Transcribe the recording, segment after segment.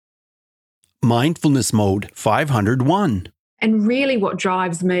Mindfulness Mode 501. And really what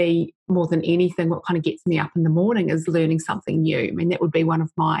drives me more than anything, what kind of gets me up in the morning is learning something new. I mean, that would be one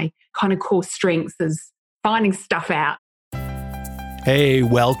of my kind of core strengths is finding stuff out. Hey,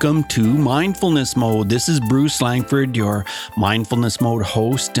 welcome to Mindfulness Mode. This is Bruce Langford, your Mindfulness Mode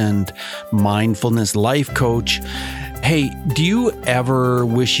host and mindfulness life coach. Hey, do you ever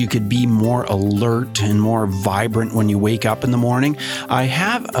wish you could be more alert and more vibrant when you wake up in the morning? I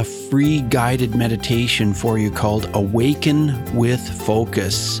have a free guided meditation for you called Awaken with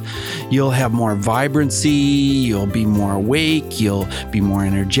Focus. You'll have more vibrancy, you'll be more awake, you'll be more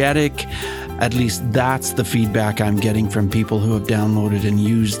energetic. At least that's the feedback I'm getting from people who have downloaded and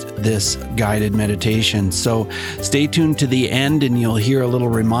used this guided meditation. So stay tuned to the end and you'll hear a little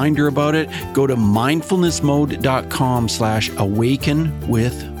reminder about it. Go to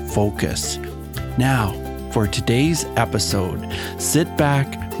mindfulnessmode.com/awakenwithfocus. Now, for today's episode, sit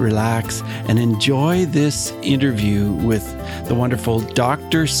back, relax, and enjoy this interview with the wonderful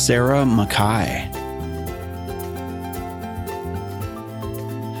Dr. Sarah McKay.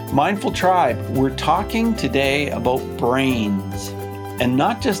 Mindful Tribe, we're talking today about brains, and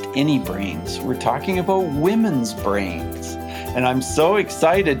not just any brains. We're talking about women's brains. And I'm so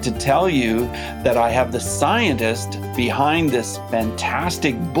excited to tell you that I have the scientist behind this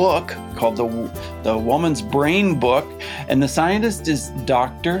fantastic book called the Woman's Brain Book. And the scientist is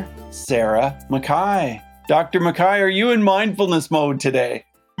Dr. Sarah McKay. Dr. McKay, are you in mindfulness mode today?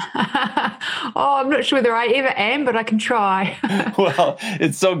 I'm not sure whether I ever am, but I can try. Well,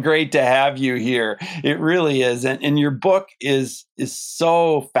 it's so great to have you here. It really is. And your book is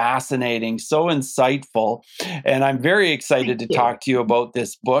so fascinating, so insightful. And I'm very excited to talk to you about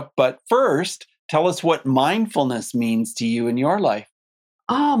this book. But first, tell us what mindfulness means to you in your life.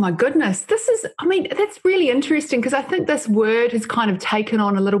 Oh my goodness. That's really interesting because I think this word has kind of taken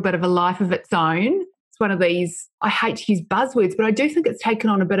on a little bit of a life of its own. It's one of these, I hate to use buzzwords, but I do think it's taken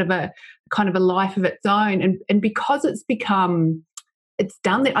on a bit of a kind of a life of its own. And because it's done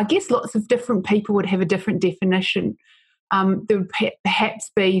that, I guess lots of different people would have a different definition. There would perhaps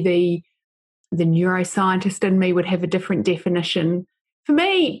be the neuroscientist in me would have a different definition. For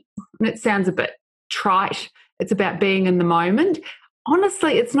me, and it sounds a bit trite, it's about being in the moment.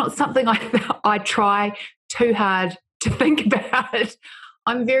 Honestly, it's not something I try too hard to think about.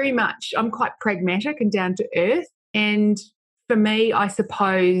 I'm quite pragmatic and down to earth. And for me, I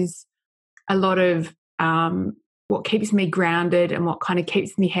suppose a lot of what keeps me grounded and what kind of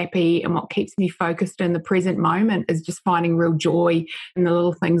keeps me happy and what keeps me focused in the present moment is just finding real joy in the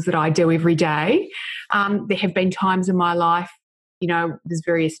little things that I do every day. There have been times in my life, there's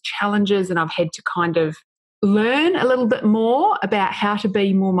various challenges and I've had to kind of learn a little bit more about how to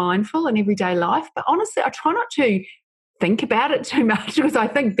be more mindful in everyday life. But honestly, I try not to think about it too much because I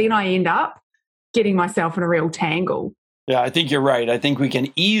think then I end up getting myself in a real tangle. Yeah, I think you're right. I think we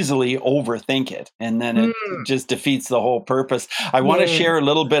can easily overthink it and then it just defeats the whole purpose. I want to share a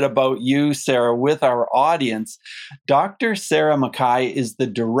little bit about you, Sarah, with our audience. Dr. Sarah McKay is the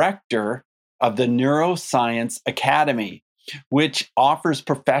director of the Neuroscience Academy, which offers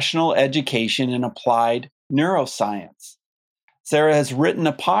professional education in applied neuroscience. Sarah has written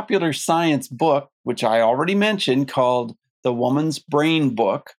a popular science book, which I already mentioned, called The Woman's Brain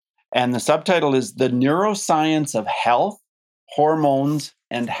Book. And the subtitle is The Neuroscience of Health, Hormones,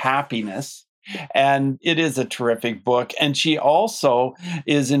 and Happiness. And it is a terrific book. And she also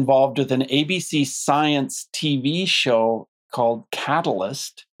is involved with an ABC Science TV show called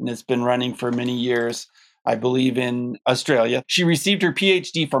Catalyst. And it's been running for many years, I believe, in Australia. She received her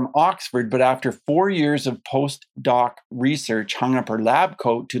PhD from Oxford, but after 4 years of postdoc research, hung up her lab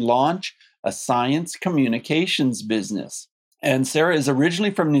coat to launch a science communications business. And Sarah is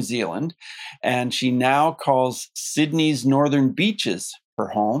originally from New Zealand, and she now calls Sydney's Northern Beaches her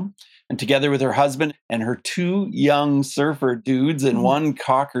home. And together with her husband and her 2 young surfer dudes and 1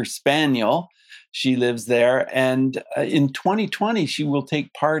 Cocker Spaniel, she lives there. And in 2020, she will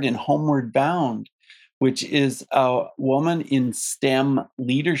take part in Homeward Bound, which is a woman in STEM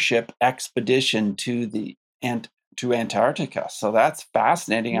leadership expedition to Antarctica. So that's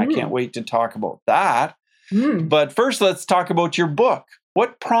fascinating. I can't wait to talk about that. But first, let's talk about your book.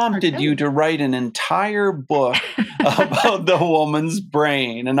 What prompted you to write an entire book about the woman's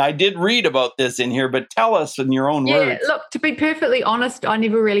brain? And I did read about this in here, but tell us in your own words. Yeah, look, to be perfectly honest, I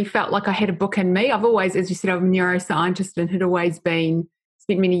never really felt like I had a book in me. I've always, as you said, I'm a neuroscientist and had always spent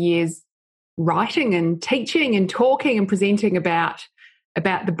many years writing and teaching and talking and presenting about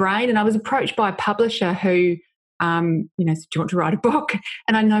the brain. And I was approached by a publisher who, said, do you want to write a book?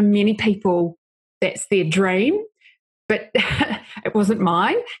 And I know many people, that's their dream, but it wasn't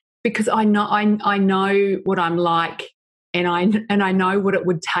mine. because I know what I'm like, and I know what it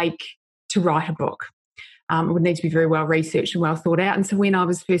would take to write a book. It would need to be very well researched and well thought out. And so when I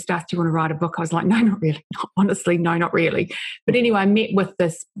was first asked, do you want to write a book? I was like, no, not really. Honestly, no, not really. But anyway, I met with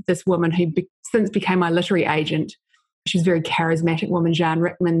this woman who since became my literary agent. She's a very charismatic woman, Jeanne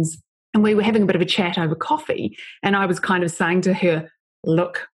Rickmans. And we were having a bit of a chat over coffee. And I was kind of saying to her,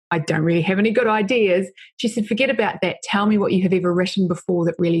 look, I don't really have any good ideas. She said, forget about that. Tell me what you have ever written before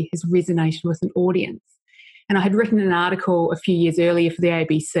that really has resonated with an audience. And I had written an article a few years earlier for the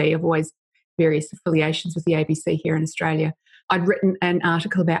ABC. I've always various affiliations with the ABC here in Australia. I'd written an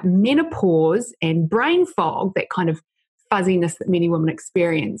article about menopause and brain fog, that kind of fuzziness that many women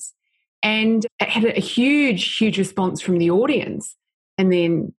experience. And it had a huge, huge response from the audience. And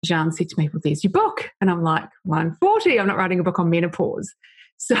then Jeanne said to me, well, there's your book. And I'm like, well, I'm 40. I'm not writing a book on menopause.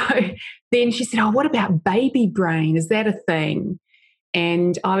 So then she said, oh, what about baby brain? Is that a thing?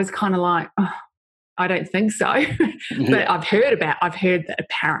 And I was kind of like, oh, I don't think so. But I've heard that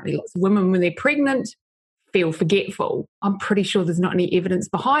apparently lots of women, when they're pregnant, feel forgetful. I'm pretty sure there's not any evidence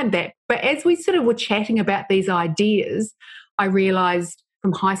behind that. But as we sort of were chatting about these ideas, I realised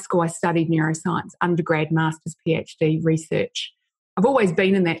from high school I studied neuroscience, undergrad, master's, PhD, research. I've always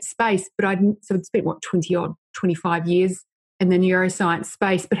been in that space, but I'd spent 25 years in the neuroscience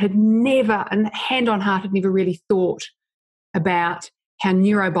space, but had never, and hand on heart, had never really thought about how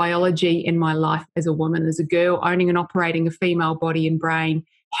neurobiology in my life as a woman, as a girl, owning and operating a female body and brain,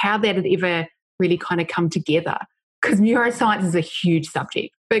 how that had ever really kind of come together. Because neuroscience is a huge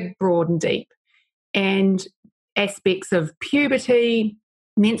subject, big, broad and deep. And aspects of puberty,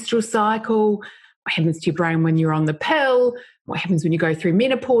 menstrual cycle, what happens to your brain when you're on the pill, what happens when you go through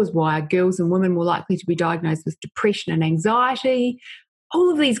menopause, why are girls and women more likely to be diagnosed with depression and anxiety. All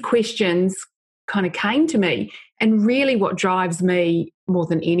of these questions kind of came to me. And really what drives me more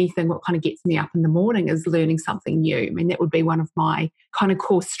than anything, what kind of gets me up in the morning, is learning something new. I mean, that would be one of my kind of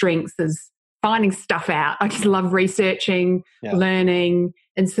core strengths, is finding stuff out. I just love researching, learning.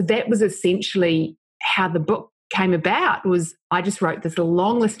 And so that was essentially how the book came about. Was I just wrote this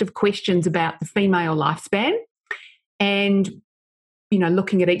long list of questions about the female lifespan, and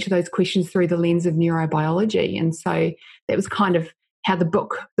looking at each of those questions through the lens of neurobiology. And so that was kind of how the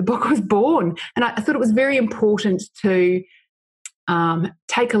book was born. And I thought it was very important to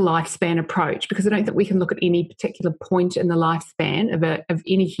take a lifespan approach, because I don't think we can look at any particular point in the lifespan of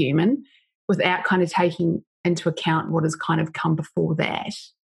any human without kind of taking into account what has kind of come before that.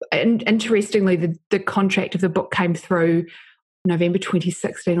 And interestingly, the contract of the book came through November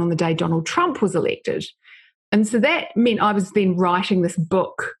 2016, on the day Donald Trump was elected. And so that meant I was then writing this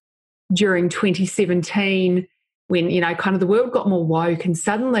book during 2017, when, kind of the world got more woke, and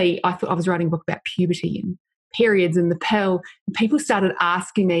suddenly I thought I was writing a book about puberty and periods and the pill. And people started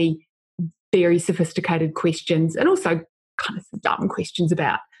asking me very sophisticated questions, and also kind of some dumb questions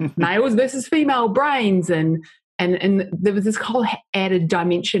about males versus female brains. And there was this whole added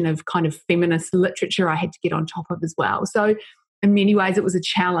dimension of kind of feminist literature I had to get on top of as well. So in many ways it was a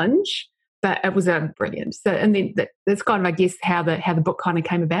challenge, but it was a brilliant. So, and then that's kind of, I guess, how the book kind of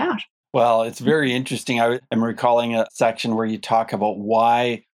came about. Well, it's very interesting. I am recalling a section where you talk about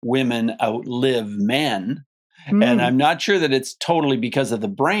why women outlive men. And I'm not sure that it's totally because of the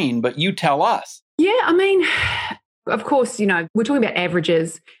brain, but you tell us. Yeah, I mean, of course, we're talking about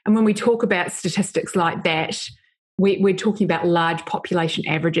averages. And when we talk about statistics like that, we're talking about large population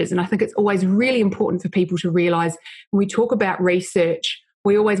averages. And I think it's always really important for people to realise, when we talk about research,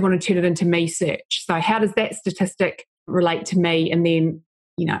 we always want to turn it into me search. So how does that statistic relate to me? And then,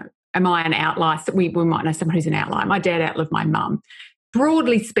 am I an outlier? So we might know someone who's an outlier. My dad outlived my mum.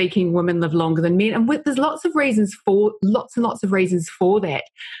 Broadly speaking, women live longer than men. And there's lots and lots of reasons for that.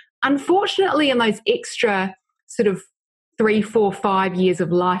 Unfortunately, in those extra sort of 3, 4, 5 years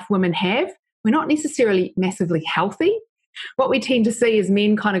of life women have, we're not necessarily massively healthy. What we tend to see is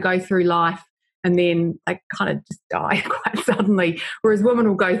men kind of go through life and then they kind of just die quite suddenly, whereas women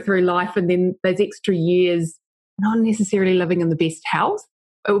will go through life and then those extra years not necessarily living in the best health.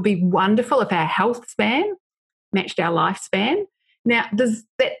 It would be wonderful if our health span matched our lifespan. Now, there's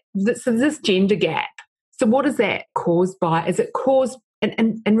this gender gap. So what is that caused by? Is it caused,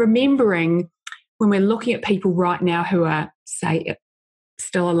 and remembering when we're looking at people right now who are, say,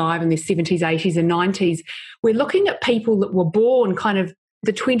 still alive in their 70s, 80s and 90s, we're looking at people that were born kind of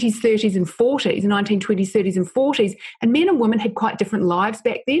the 20s, 30s and 40s, 1920s, 30s and 40s, and men and women had quite different lives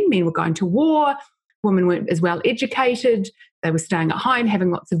back then. Men were going to war, women weren't as well educated, they were staying at home,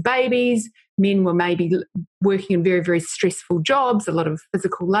 having lots of babies, men were maybe working in very, very stressful jobs, a lot of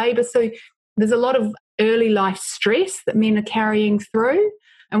physical labour. So there's a lot of early life stress that men are carrying through.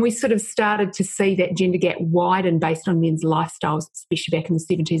 And we sort of started to see that gender gap widen based on men's lifestyles, especially back in the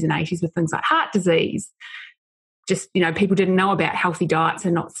 70s and 80s with things like heart disease. Just, people didn't know about healthy diets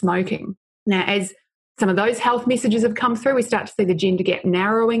and not smoking. Now, as some of those health messages have come through, we start to see the gender gap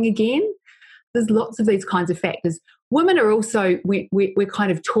narrowing again. There's lots of these kinds of factors. Women are also, we're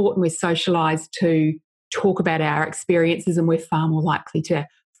kind of taught and we're socialised to talk about our experiences, and we're far more likely to,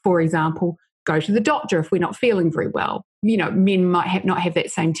 for example, go to the doctor if we're not feeling very well. Men might not have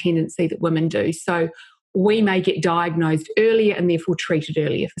that same tendency that women do. So we may get diagnosed earlier and therefore treated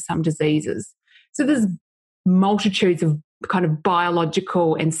earlier for some diseases. So there's multitudes of kind of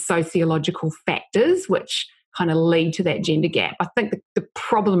biological and sociological factors which kind of lead to that gender gap. I think the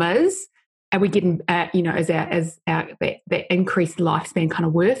problem is, are we getting, is that increased lifespan kind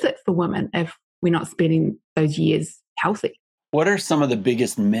of worth it for women if we're not spending those years healthy? What are some of the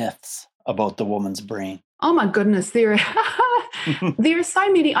biggest myths about the woman's brain? Oh my goodness, there are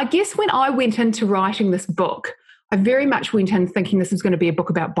so many. I guess when I went into writing this book, I very much went in thinking this was going to be a book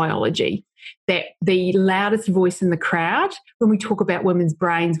about biology, that the loudest voice in the crowd when we talk about women's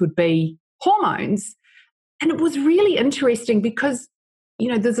brains would be hormones. And it was really interesting because,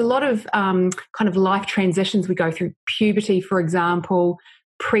 there's a lot of kind of life transitions we go through, puberty, for example,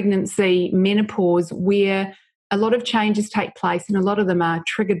 pregnancy, menopause, where a lot of changes take place and a lot of them are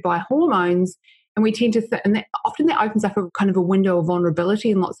triggered by hormones. And we tend to, and often that opens up a kind of a window of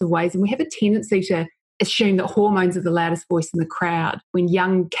vulnerability in lots of ways. And we have a tendency to assume that hormones are the loudest voice in the crowd. When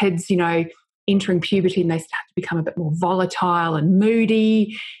young kids, entering puberty and they start to become a bit more volatile and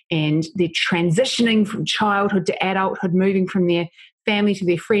moody, and they're transitioning from childhood to adulthood, moving from their family to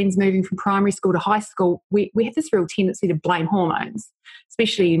their friends, moving from primary school to high school, we have this real tendency to blame hormones,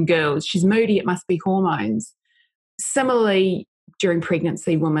 especially in girls. She's moody, it must be hormones. Similarly, during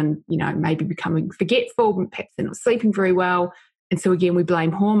pregnancy, women, may be becoming forgetful, perhaps they're not sleeping very well. And so again, we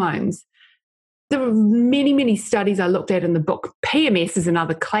blame hormones. There were many, many studies I looked at in the book. PMS is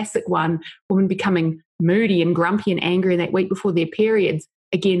another classic one, women becoming moody and grumpy and angry in that week before their periods.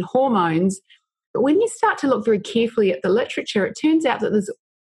 Again, hormones. But when you start to look very carefully at the literature, it turns out that there's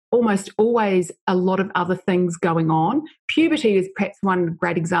almost always a lot of other things going on. Puberty is perhaps one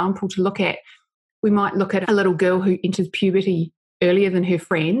great example to look at. We might look at a little girl who enters puberty earlier than her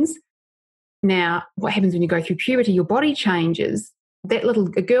friends. Now, what happens when you go through puberty? Your body changes.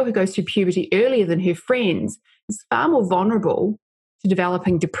 A girl who goes through puberty earlier than her friends is far more vulnerable to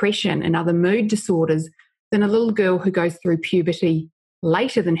developing depression and other mood disorders than a little girl who goes through puberty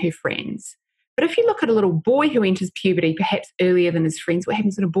later than her friends. But if you look at a little boy who enters puberty perhaps earlier than his friends, what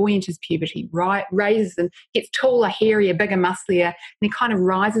happens when a boy enters puberty? Raises and gets taller, hairier, bigger, musclier, and he kind of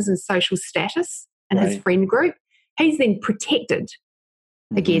rises in social status in his friend group. He's then protected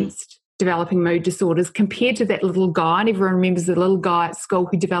against developing mood disorders compared to that little guy, and everyone remembers the little guy at school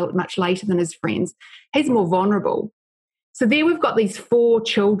who developed much later than his friends. He's more vulnerable. So there we've got these 4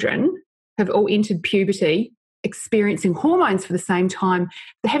 children who have all entered puberty, experiencing hormones for the same time.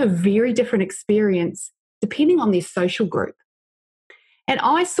 They have a very different experience depending on their social group. And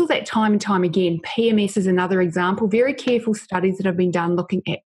I saw that time and time again. PMS is another example. Very careful studies that have been done looking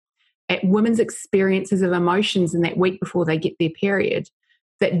at women's experiences of emotions in that week before they get their period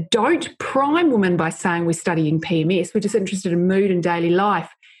that don't prime women by saying we're studying PMS. We're just interested in mood and daily life.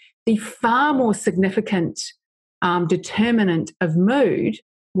 The far more significant determinant of mood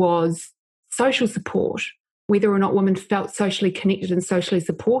was social support, whether or not women felt socially connected and socially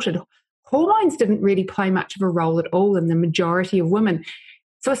supported. Hormones didn't really play much of a role at all in the majority of women.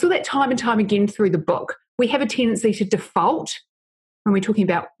 So I saw that time and time again through the book. We have a tendency to default when we're talking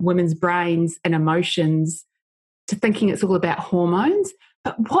about women's brains and emotions to thinking it's all about hormones.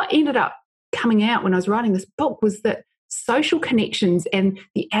 But what ended up coming out when I was writing this book was that social connections and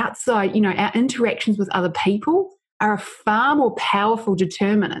the outside, our interactions with other people are a far more powerful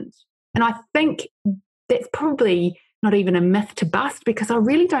determinant. And I think that's probably not even a myth to bust, because I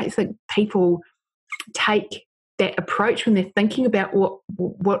really don't think people take that approach when they're thinking about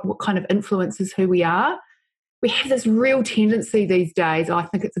what kind of influences who we are. We have this real tendency these days, I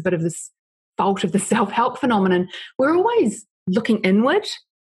think it's a bit of this fault of the self-help phenomenon. We're always looking inward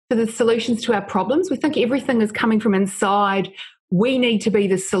for the solutions to our problems. We think everything is coming from inside. We need to be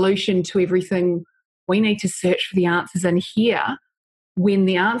the solution to everything. We need to search for the answers in here, when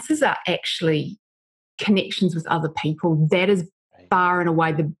the answers are actually connections with other people. That is far and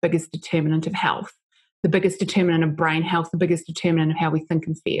away the biggest determinant of health, the biggest determinant of brain health, the biggest determinant of how we think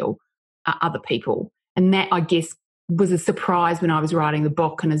and feel are other people. And that, I guess, was a surprise when I was writing the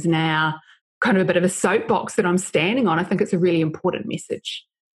book, and is now kind of a bit of a soapbox that I'm standing on. I think it's a really important message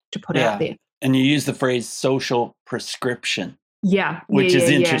to put out there. And you use the phrase social prescription. which is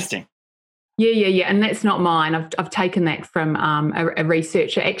interesting. Yeah. And that's not mine. I've taken that from a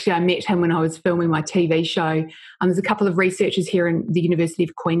researcher. Actually, I met him when I was filming my TV show. There's a couple of researchers here in the University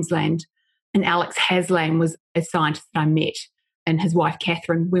of Queensland, and Alex Haslam was a scientist that I met, and his wife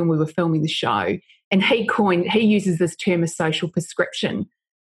Catherine, when we were filming the show. And he uses this term as social prescription,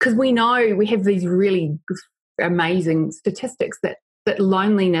 because we know we have these really amazing statistics that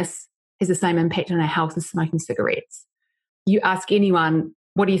loneliness has the same impact on our health as smoking cigarettes. You ask anyone,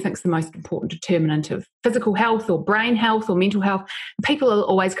 what do you think is the most important determinant of physical health or brain health or mental health? People will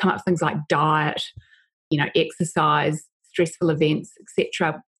always come up with things like diet, exercise, stressful events,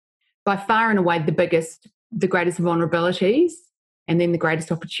 etc. By far and away, the greatest vulnerabilities and then the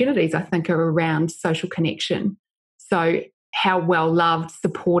greatest opportunities, I think, are around social connection. So how well loved,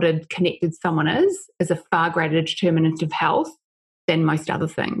 supported, connected someone is a far greater determinant of health than most other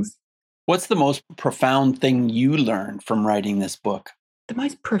things. What's the most profound thing you learned from writing this book? The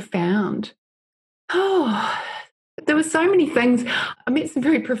most profound? Oh, there were so many things. I met some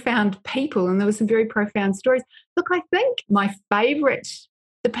very profound people and there were some very profound stories. Look, I think my favourite,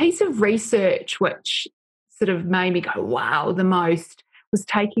 the piece of research which sort of made me go, wow, the most, was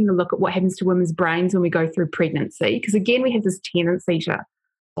taking a look at what happens to women's brains when we go through pregnancy. Because again, we have this tendency to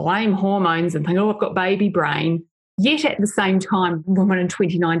blame hormones and think, oh, I've got baby brain. Yet at the same time, women in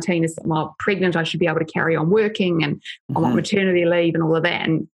 2019 is, well, pregnant, I should be able to carry on working and I want maternity leave and all of that.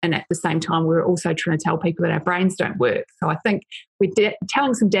 And at the same time, we're also trying to tell people that our brains don't work. So I think we're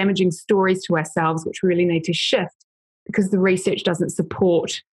telling some damaging stories to ourselves, which we really need to shift, because the research doesn't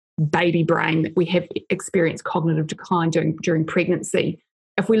support baby brain, that we have experienced cognitive decline during pregnancy.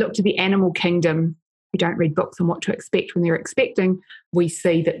 If we look to the animal kingdom, we don't read books on what to expect when they're expecting, we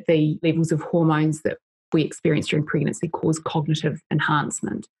see that the levels of hormones that we experience during pregnancy cause cognitive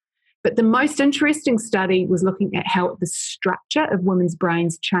enhancement. But the most interesting study was looking at how the structure of women's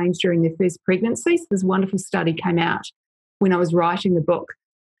brains changed during their first pregnancy. So this wonderful study came out when I was writing the book.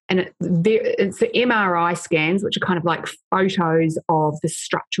 And it's the MRI scans, which are kind of like photos of the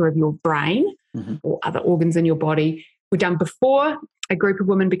structure of your brain or other organs in your body, were done before a group of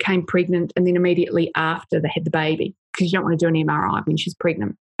women became pregnant and then immediately after they had the baby, because you don't want to do an MRI when she's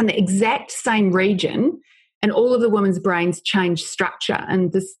pregnant. And the exact same region, and all of the women's brains changed structure.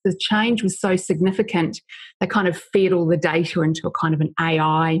 And the change was so significant, they kind of fed all the data into a kind of an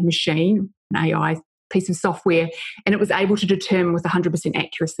AI machine, an AI piece of software, and it was able to determine with 100%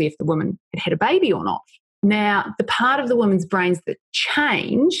 accuracy if the woman had a baby or not. Now, the part of the women's brains that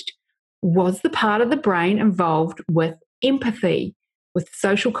changed was the part of the brain involved with empathy, with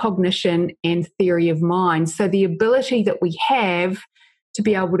social cognition and theory of mind. So the ability that we have to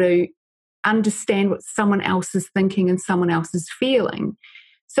be able to understand what someone else is thinking and someone else is feeling.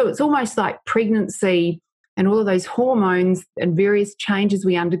 So it's almost like pregnancy and all of those hormones and various changes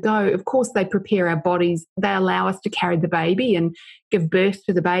we undergo. Of course, they prepare our bodies. They allow us to carry the baby and give birth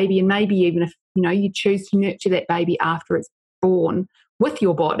to the baby. And maybe even if, you choose to nurture that baby after it's born with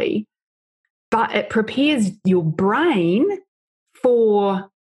your body, but it prepares your brain for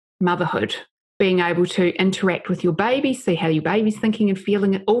motherhood, being able to interact with your baby, see how your baby's thinking and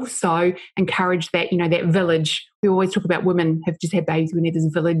feeling, and also encourage that, that village. We always talk about women have just had babies. We need this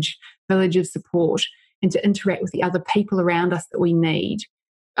village of support, and to interact with the other people around us that we need.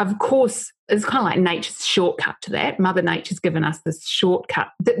 Of course, it's kind of like nature's shortcut to that. Mother Nature's given us this shortcut.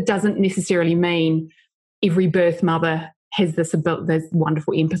 That doesn't necessarily mean every birth mother has this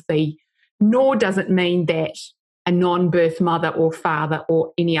wonderful empathy, nor does it mean that a non-birth mother or father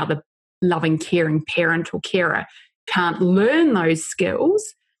or any other loving, caring parent or carer can't learn those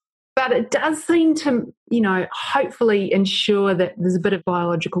skills. But it does seem to, hopefully ensure that there's a bit of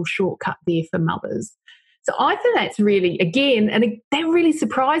biological shortcut there for mothers. So I think that's really, again, that really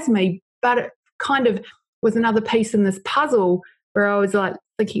surprised me, but it kind of was another piece in this puzzle where I was like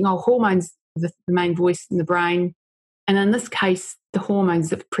thinking, hormones, the main voice in the brain. And in this case, the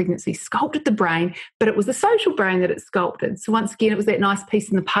hormones of pregnancy sculpted the brain, but it was the social brain that it sculpted. So once again, it was that nice piece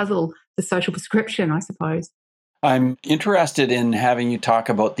in the puzzle, the social prescription, I suppose. I'm interested in having you talk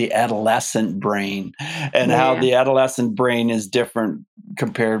about the adolescent brain and how the adolescent brain is different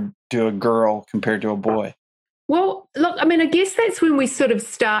compared to a girl, compared to a boy. Well, look, I guess that's when we sort of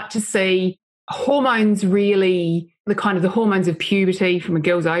start to see hormones really, the hormones of puberty from a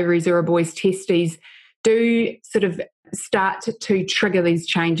girl's ovaries or a boy's testes do sort of start to trigger these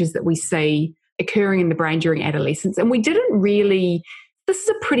changes that we see occurring in the brain during adolescence. And we didn't really, this is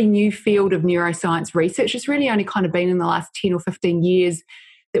a pretty new field of neuroscience research. It's really only kind of been in the last 10 or 15 years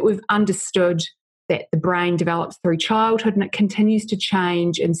that we've understood that the brain develops through childhood and it continues to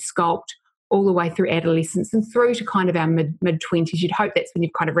change and sculpt all the way through adolescence and through to kind of our mid-20s. You'd hope that's when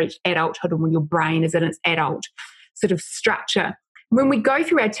you've kind of reached adulthood and when your brain is in its adult sort of structure. When we go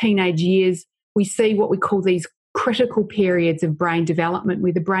through our teenage years, we see what we call these critical periods of brain development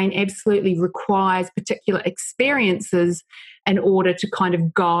where the brain absolutely requires particular experiences in order to kind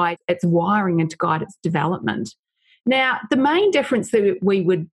of guide its wiring and to guide its development. Now, the main difference that we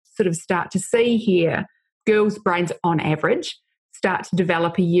would sort of start to see here, girls' brains on average start to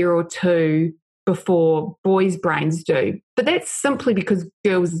develop a year or two before boys' brains do. But that's simply because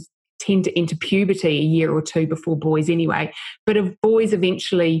girls tend to enter puberty a year or two before boys anyway. But if boys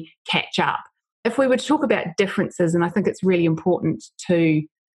eventually catch up, if we were to talk about differences, and I think it's really important to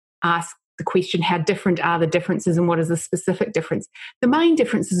ask the question, how different are the differences and what is the specific difference? The main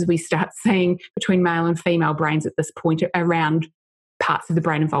differences we start seeing between male and female brains at this point are around parts of the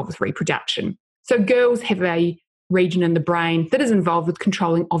brain involved with reproduction. So girls have a region in the brain that is involved with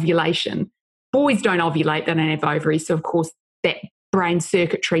controlling ovulation. Boys don't ovulate, they don't have ovaries, so of course that brain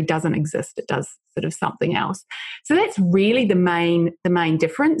circuitry doesn't exist. It does sort of something else. So that's really the main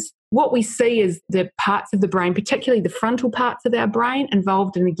difference. What we see is the parts of the brain, particularly the frontal parts of our brain,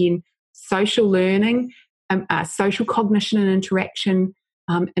 involved in, again, social learning, social cognition and interaction,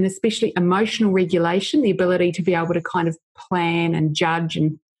 and especially emotional regulation, the ability to be able to kind of plan and judge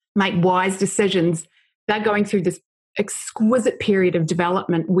and make wise decisions. They're going through this exquisite period of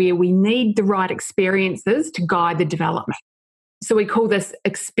development where we need the right experiences to guide the development. So we call this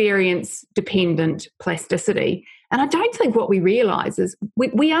experience-dependent plasticity. And I don't think what we realise is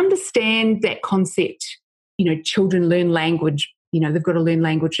we understand that concept. You know, children learn language. You know, they've got to learn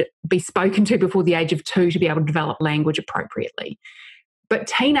language, be spoken to before the age of 2 to be able to develop language appropriately. But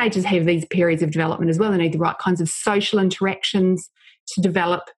teenagers have these periods of development as well. They need the right kinds of social interactions to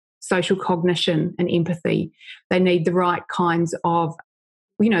develop social cognition and empathy. They need the right kinds of,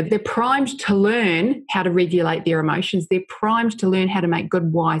 you know, they're primed to learn how to regulate their emotions. They're primed to learn how to make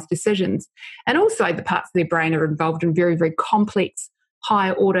good, wise decisions. And also the parts of their brain are involved in very, very complex,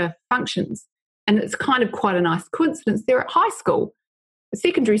 higher order functions. And it's kind of quite a nice coincidence. They're at high school,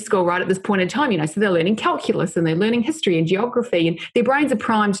 secondary school right at this point in time, you know, so they're learning calculus and they're learning history and geography, and their brains are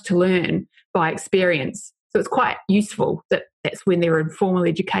primed to learn by experience. So it's quite useful that that's when they're in formal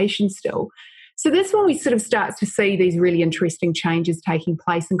education still. So that's when we sort of start to see these really interesting changes taking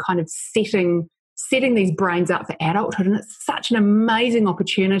place and kind of setting these brains up for adulthood. And it's such an amazing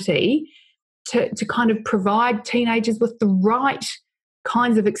opportunity to kind of provide teenagers with the right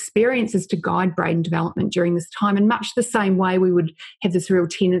kinds of experiences to guide brain development during this time. In much the same way we would have this real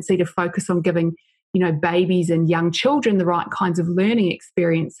tendency to focus on giving, you know, babies and young children the right kinds of learning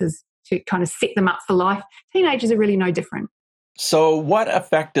experiences to kind of set them up for life. Teenagers are really no different. So what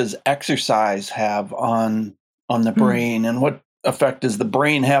effect does exercise have on the brain, and what effect does the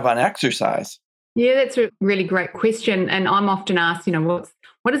brain have on exercise? Yeah, that's a really great question. And I'm often asked, you know,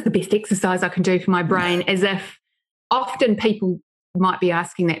 what is the best exercise I can do for my brain? As if often people might be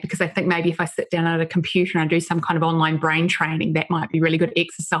asking that because they think maybe if I sit down at a computer and I do some kind of online brain training, that might be really good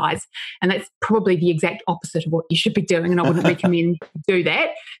exercise. And that's probably the exact opposite of what you should be doing. And I wouldn't recommend you do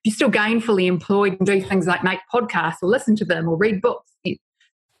that. If you're still gainfully employed and do things like make podcasts or listen to them or read books,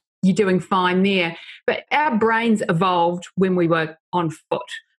 you're doing fine there. But our brains evolved when we were on foot,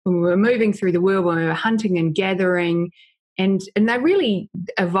 when we were moving through the world, when we were hunting and gathering. And they really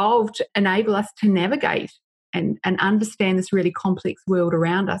evolved to enable us to navigate and understand this really complex world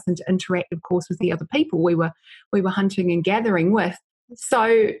around us and to interact, of course, with the other people we were hunting and gathering with.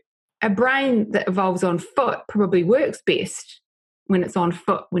 So a brain that evolves on foot probably works best when it's on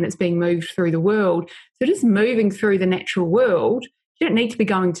foot, when it's being moved through the world. So just moving through the natural world, you don't need to be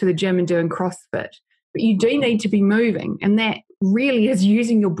going to the gym and doing CrossFit, but you do need to be moving, and that really is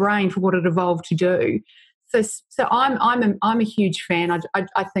using your brain for what it evolved to do. So I'm a huge fan.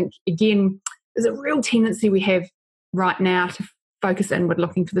 I think, again, there's a real tendency we have right now to focus inward,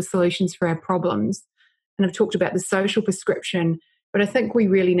 looking for the solutions for our problems. And I've talked about the social prescription, but I think we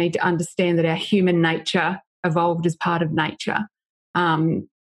really need to understand that our human nature evolved as part of nature.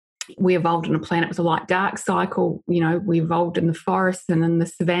 We evolved on a planet with a light-dark cycle. You know, we evolved in the forests and in the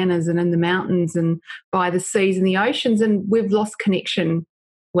savannas and in the mountains and by the seas and the oceans, and we've lost connection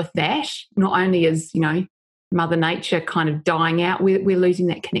with that. Not only is, you know, Mother Nature kind of dying out, we're losing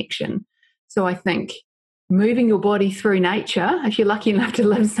that connection. So I think moving your body through nature, if you're lucky enough to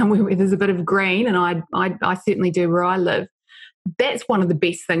live somewhere where there's a bit of green, and I certainly do where I live, that's one of the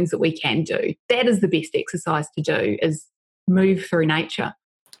best things that we can do. That is the best exercise to do, is move through nature.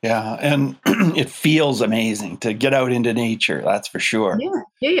 Yeah, and it feels amazing to get out into nature, that's for sure.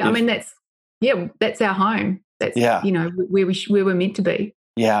 Yeah. I mean, that's our home. That's, you know, where we're meant to be.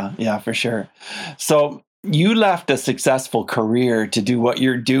 Yeah, for sure. So you left a successful career to do what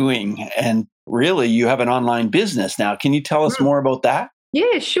you're doing, and really you have an online business now. Can you tell us more about that?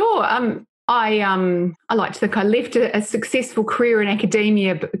 Yeah, sure. I like to think I left a successful career in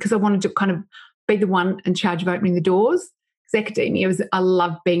academia, but because I wanted to kind of be the one in charge of opening the doors. Because academia I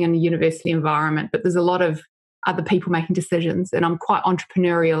love being in a university environment, but there's a lot of other people making decisions, and I'm quite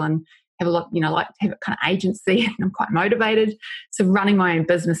entrepreneurial and have a lot, like to have a kind of agency, and I'm quite motivated. So running my own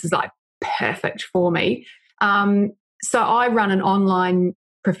business is like perfect for me. So I run an online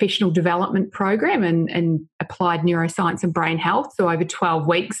professional development program in applied neuroscience and brain health. So over 12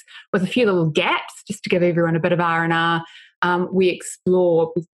 weeks with a few little gaps, just to give everyone a bit of R&R, we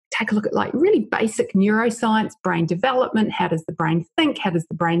take a look at like really basic neuroscience, brain development. How does the brain think? How does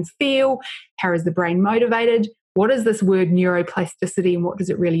the brain feel? How is the brain motivated? What is this word neuroplasticity and what does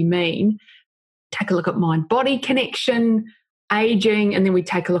it really mean? Take a look at mind-body connection, aging, and then we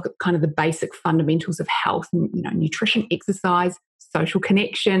take a look at kind of the basic fundamentals of health, nutrition, exercise, social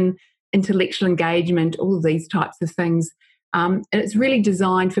connection, intellectual engagement, all of these types of things. And it's really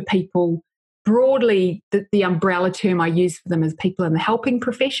designed for people broadly. The umbrella term I use for them is people in the helping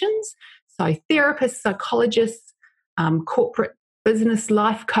professions. So therapists, psychologists, corporate business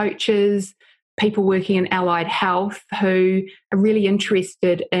life coaches, people working in allied health who are really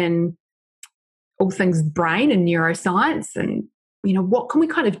interested in all things brain and neuroscience, and what can we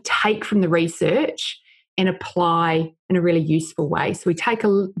kind of take from the research and apply in a really useful way. So we take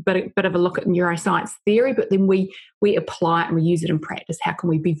a bit of a look at neuroscience theory, but then we apply it and we use it in practice. How can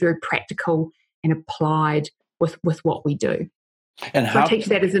we be very practical and applied with what we do? And so I teach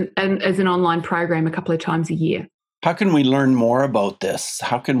that as an online program a couple of times a year. How can we learn more about this?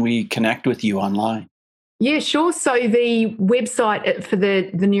 How can we connect with you online? Yeah, sure. So the website for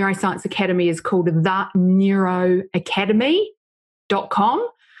the Neuroscience Academy is called theneuroacademy.com.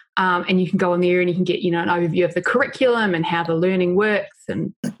 And you can go on there and you can get, an overview of the curriculum and how the learning works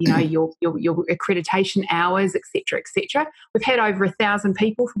and, your accreditation hours, et cetera, et cetera. We've had over 1,000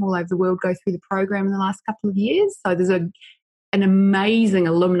 people from all over the world go through the program in the last couple of years. So there's an amazing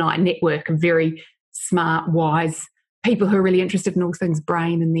alumni network of very smart, wise people who are really interested in all things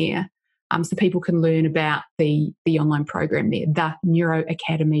brain in there. So people can learn about the online program there,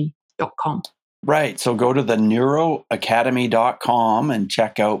 theneuroacademy.com. Right. So go to theneuroacademy.com and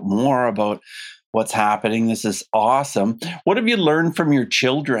check out more about what's happening. This is awesome. What have you learned from your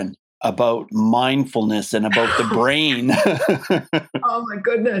children about mindfulness and about the brain? Oh, my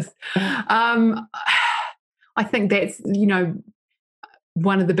goodness. I think that's,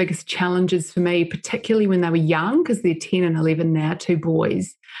 one of the biggest challenges for me, particularly when they were young, because they're 10 and 11 now, two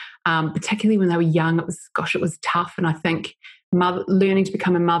boys. Particularly when they were young, it was tough. And I think learning to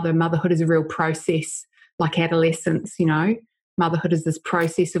become a motherhood is a real process, like adolescence. Motherhood is this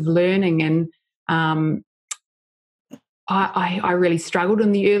process of learning, and I really struggled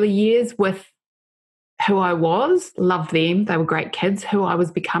in the early years with who I was. Loved them; they were great kids. Who I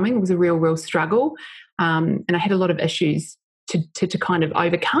was becoming was a real struggle, and I had a lot of issues to kind of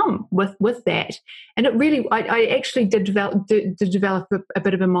overcome with that. And it really, I actually did develop a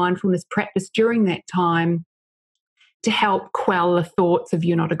bit of a mindfulness practice during that time to help quell the thoughts of,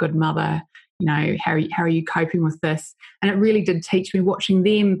 you're not a good mother, how are you coping with this? And it really did teach me, watching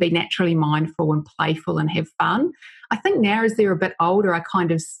them be naturally mindful and playful and have fun. I think now as they're a bit older, I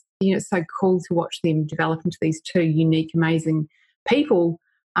kind of, it's so cool to watch them develop into these two unique, amazing people.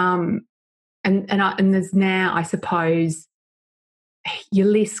 And there's now, I suppose, you're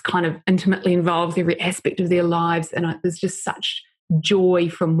less kind of intimately involved with every aspect of their lives, and there's just such joy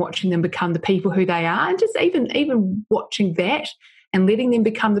from watching them become the people who they are, and just even watching that and letting them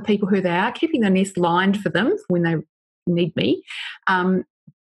become the people who they are, keeping the nest lined for them when they need me. I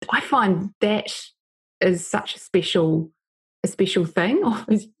find that is such a special thing. All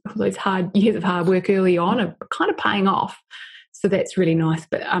those hard years of hard work early on are kind of paying off, so that's really nice.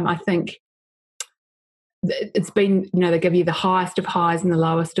 But I think it's been, they give you the highest of highs and the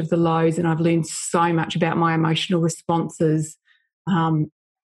lowest of the lows, and I've learned so much about my emotional responses.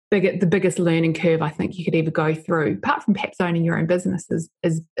 The biggest learning curve I think you could ever go through, apart from perhaps owning your own business, is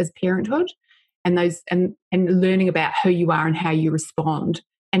parenthood, and learning about who you are and how you respond,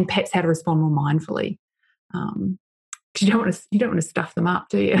 and perhaps how to respond more mindfully. You don't want to stuff them up,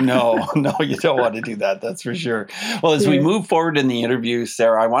 do you? No, you don't want to do that. That's for sure. Well, as we move forward in the interview,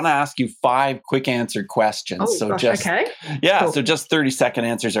 Sarah, I want to ask you 5 quick answer questions. Okay. Yeah, cool. So just 30-second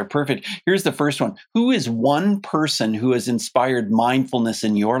answers are perfect. Here's the first one. Who is one person who has inspired mindfulness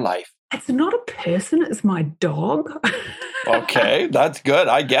in your life? It's not a person, it's my dog. Okay, that's good.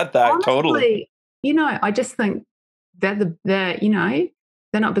 I get that. Honestly, totally. I just think that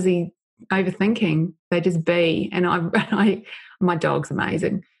They're not busy overthinking. They just be. And my dog's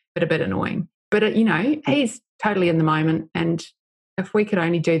amazing, but a bit annoying. But, he's totally in the moment. And if we could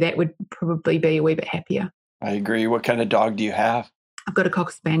only do that, we'd probably be a wee bit happier. I agree. What kind of dog do you have? I've got a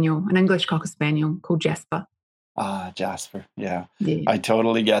Cocker Spaniel, an English Cocker Spaniel called Jasper. Ah, Jasper. Yeah. I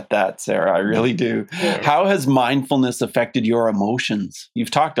totally get that, Sarah. I really do. Yeah. How has mindfulness affected your emotions?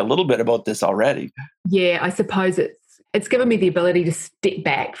 You've talked a little bit about this already. Yeah, I suppose it's given me the ability to step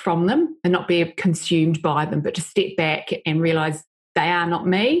back from them and not be consumed by them, but to step back and realize they are not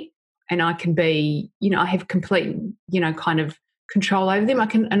me. And I can be, I have complete, kind of control over them. I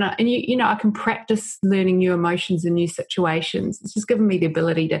can practice learning new emotions in new situations. It's just given me the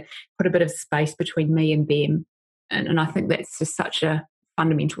ability to put a bit of space between me and them. And I think that's just such a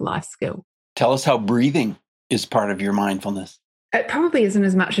fundamental life skill. Tell us how breathing is part of your mindfulness. It probably isn't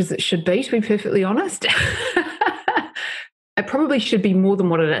as much as it should be, to be perfectly honest. It probably should be more than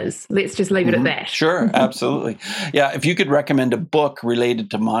what it is. Let's just leave it at that. Sure, absolutely. Yeah, if you could recommend a book related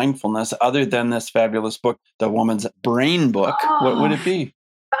to mindfulness other than this fabulous book, The Woman's Brain Book, what would it be?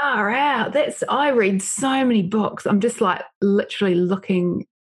 Far out. I read so many books. I'm just like literally looking.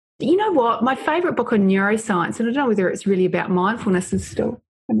 You know what? My favorite book on neuroscience, and I don't know whether it's really about mindfulness, is still,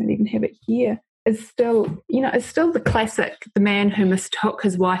 I don't even have it here, is still, it's still the classic, The Man Who Mistook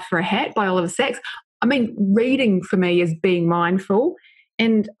His Wife for a Hat by Oliver Sacks. I mean, reading for me is being mindful.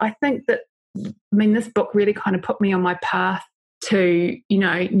 And I think that, this book really kind of put me on my path to,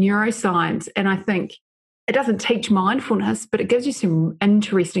 neuroscience. And I think it doesn't teach mindfulness, but it gives you some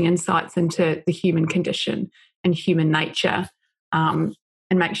interesting insights into the human condition and human nature. And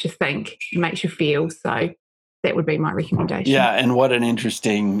makes you think, makes you feel. So that would be my recommendation. Yeah, and what an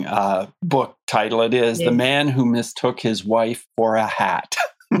interesting book title it is. Yeah. The Man Who Mistook His Wife for a Hat.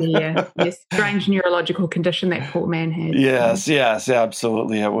 Yeah, yes. Strange neurological condition that poor man had. Yes,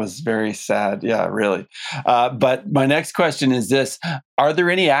 absolutely. It was very sad. Yeah, really. But my next question is this. Are there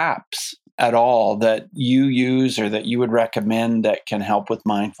any apps at all that you use or that you would recommend that can help with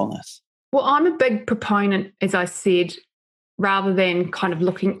mindfulness? Well, I'm a big proponent, as I said, rather than kind of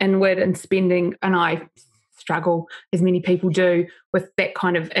looking inward and spending, and I struggle, as many people do, with that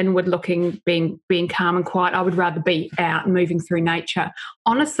kind of inward looking, being calm and quiet. I would rather be out and moving through nature.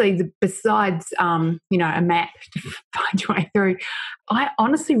 Honestly, besides, a map to find your way through, I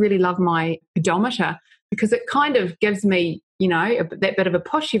honestly really love my pedometer because it kind of gives me, that bit of a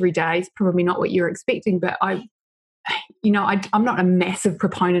push every day. It's probably not what you're expecting, but I'm not a massive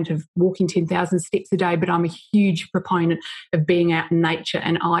proponent of walking 10,000 steps a day, but I'm a huge proponent of being out in nature.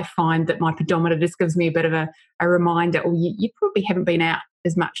 And I find that my pedometer just gives me a bit of a reminder, you probably haven't been out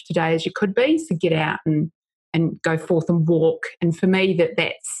as much today as you could be. So get out and go forth and walk. And for me,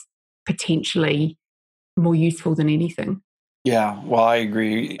 that's potentially more useful than anything. Yeah, well, I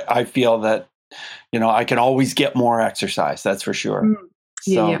agree. I feel that, I can always get more exercise. That's for sure.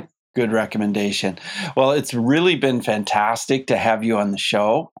 Yeah. Good recommendation. Well, it's really been fantastic to have you on the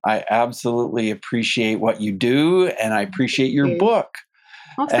show. I absolutely appreciate what you do, and I appreciate your book.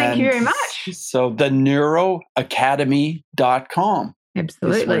 Well, thank you very much. So the neuroacademy.com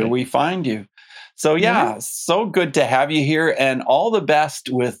Absolutely. is where we find you. So so good to have you here, and all the best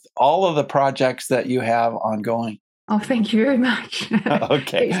with all of the projects that you have ongoing. Oh, thank you very much.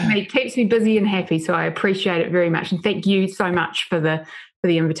 Okay. Keeps me busy and happy, so I appreciate it very much. And thank you so much for the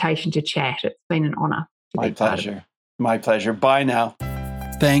invitation to chat. It's been an honor. My pleasure. Bye now.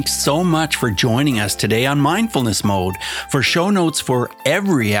 Thanks so much for joining us today on Mindfulness Mode. For show notes for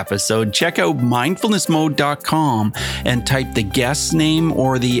every episode, check out mindfulnessmode.com and type the guest name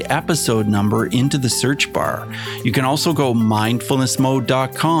or the episode number into the search bar. You can also go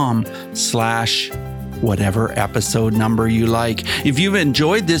mindfulnessmode.com/whatever episode number you like. If you've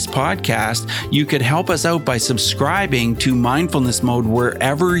enjoyed this podcast, you could help us out by subscribing to Mindfulness Mode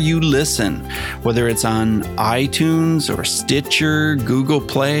wherever you listen, whether it's on iTunes or Stitcher, Google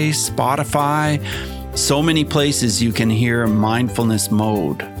Play, Spotify, so many places you can hear Mindfulness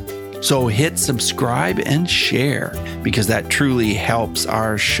Mode. So hit subscribe and share because that truly helps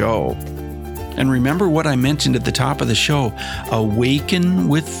our show. And remember what I mentioned at the top of the show, Awaken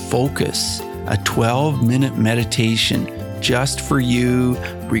with Focus. A 12-minute meditation just for you,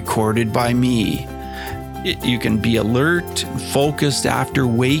 recorded by me. You can be alert, focused after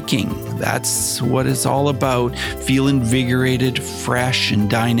waking. That's what it's all about. Feel invigorated, fresh, and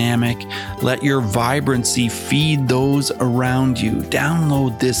dynamic. Let your vibrancy feed those around you.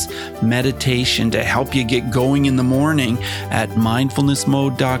 Download this meditation to help you get going in the morning at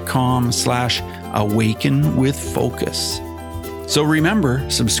mindfulnessmode.com/awakenwithfocus. So remember,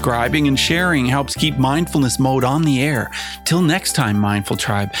 subscribing and sharing helps keep Mindfulness Mode on the air. Till next time, Mindful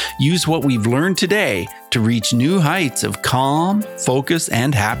Tribe, use what we've learned today to reach new heights of calm, focus,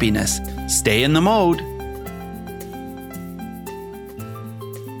 and happiness. Stay in the mode.